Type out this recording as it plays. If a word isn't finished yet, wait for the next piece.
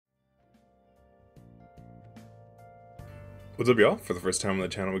What's up, y'all? For the first time on the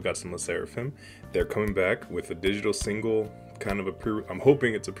channel, we got some Sserafim. They're coming back with a digital single, kind of a I'm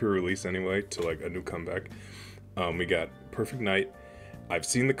hoping it's a pre-release anyway, to like a new comeback. We got Perfect Night. I've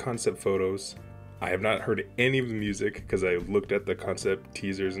seen the concept photos. I have not heard any of the music because I looked at the concept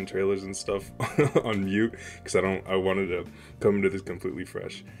teasers and trailers and stuff on mute because I wanted to come into this completely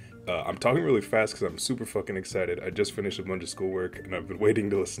fresh. I'm talking really fast because I'm super fucking excited. I just finished a bunch of schoolwork and I've been waiting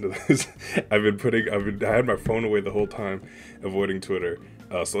to listen to this. I had my phone away the whole time, avoiding Twitter.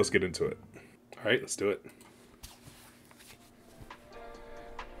 So let's get into it. All right, let's do it.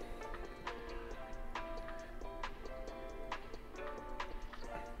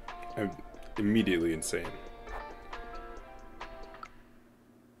 I'm immediately insane.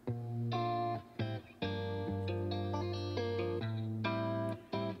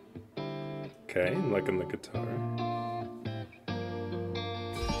 Okay, I'm liking the guitar.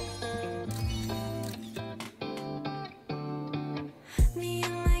 Me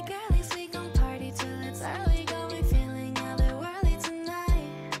and my girlies, we gon' party till it's early. Got me feeling otherworldly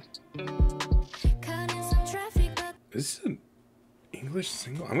tonight. Caught in some traffic, but Is this an English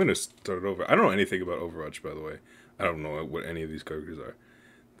single? I'm gonna start it over. I don't know anything about Overwatch, by the way. I don't know what any of these characters are.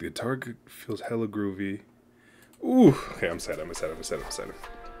 The guitar feels hella groovy. Ooh, okay, I'm excited.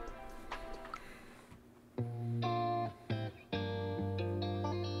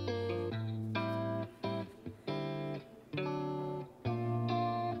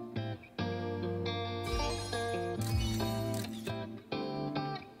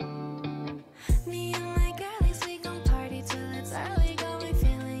 me and my girlies, we gon' party till it's early. Got me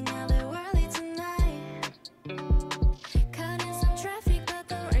feeling otherworldly tonight. Caught in some traffic, but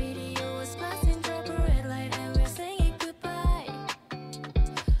the radio was blasting. Drop a red light and we're saying goodbye.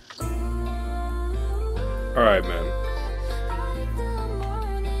 All right, man. Like the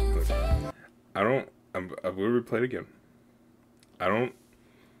morning. We'll replay it again. I don't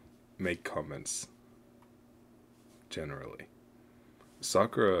make comments generally.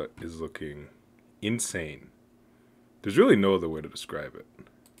 Sakura is looking insane. There's really no other way to describe it.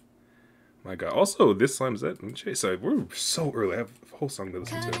 My God. Also, this slime's that. So we're so early. I have a whole song to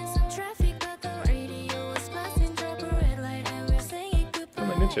listen Caught to. in some traffic, but the radio was blasting. Drop a red light and we're saying I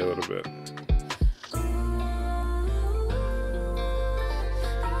might goodbye. ninja a little bit.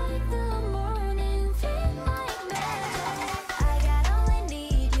 Like the morning, feel like magic. I got all I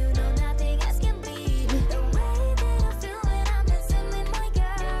need, you know nothing else can beat. The way that I feel when I'm dancing with my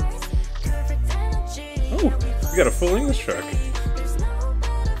girls. Perfect energy. Oh, we got a full English track. There's no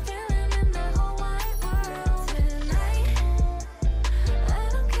better feeling in the whole wide world tonight. I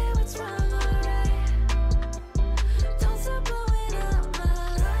don't care what's wrong or right. Don't stop blowing up my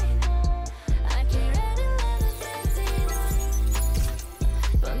light. I can't ready let it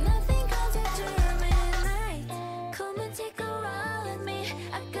but nothing comes after midnight. Come and take a ride with me.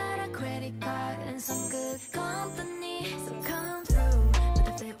 I got a credit card and some good company. So come through with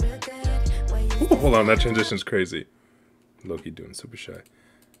a fit real good. Where you Ooh, hold on, that transition's crazy. Loki doing super shy.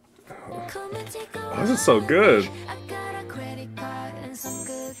 come and take a Oh, this is so good. I got a credit card and some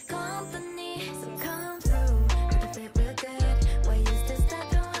good company. So come through with a fit real good. Where you still start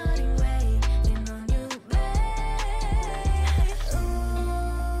the running way. Lean on you, babe.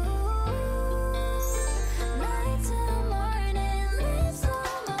 Night till morning, in slow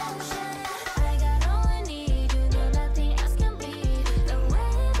motion. I got all I need, you know nothing else can beat. The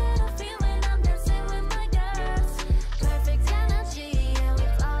way that I feel when I'm dancing with my girls. Perfect energy, and we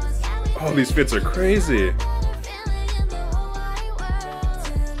flawless, yeah, we Oh, these fits are crazy.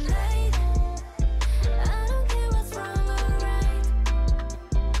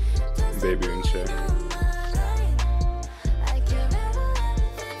 Baby and shit.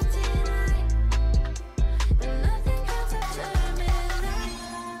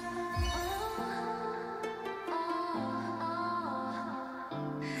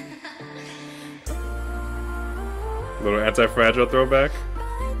 Little anti-fragile throwback.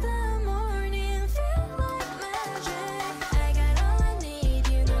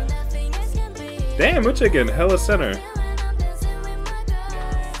 Damn, we're taking hella center.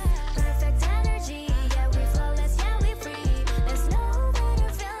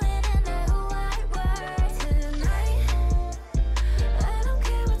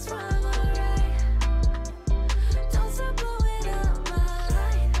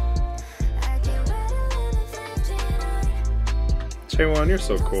 Chaewon, you're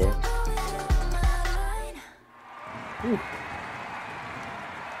so cool. Ooh.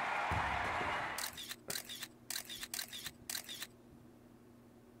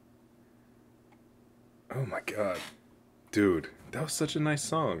 Oh my God. Dude, that was such a nice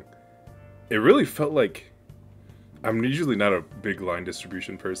song. It really felt like I'm usually not a big line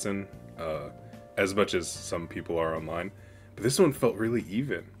distribution person, as much as some people are online. But this one felt really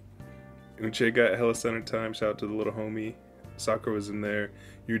even. Unche got hella center time. Shout out to the little homie. Sakura was in there.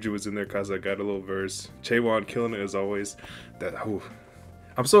 Yuji was in there. Kaza got a little verse. Chaewon killing it as always.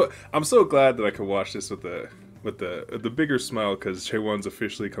 I'm so glad that I could watch this with the bigger smile, because Chaewon's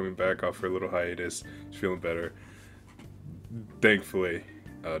officially coming back off her little hiatus. She's feeling better. Thankfully,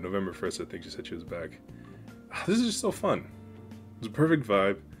 November 1st, I think she said she was back. This is just so fun. It was a perfect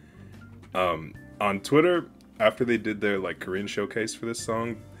vibe. On Twitter, after they did their like Korean showcase for this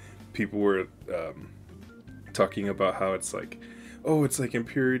song, people were talking about how it's like, oh, it's like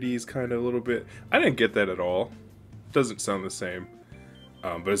impurities kind of a little bit. I didn't get that at all. It doesn't sound the same.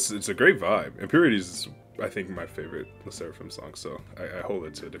 But it's a great vibe. Impurities is, I think, my favorite Sserafim song, so I hold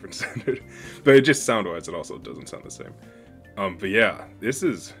it to a different standard. But it just sound-wise, it also doesn't sound the same. But yeah, this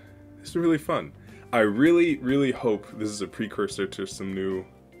is really fun. I really, really hope this is a precursor to some new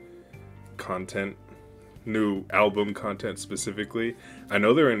content, new album content specifically. I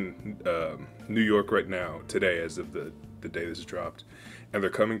know they're in New York right now, today, as of the day this dropped, and they're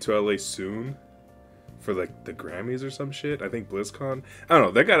coming to LA soon for like the Grammys or some shit. I think BlizzCon. I don't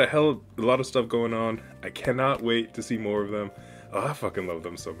know. They got a lot of stuff going on. I cannot wait to see more of them. Oh, I fucking love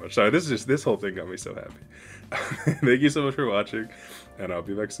them so much. Sorry, this whole thing got me so happy. Thank you so much for watching, and I'll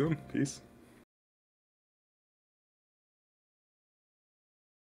be back soon. Peace.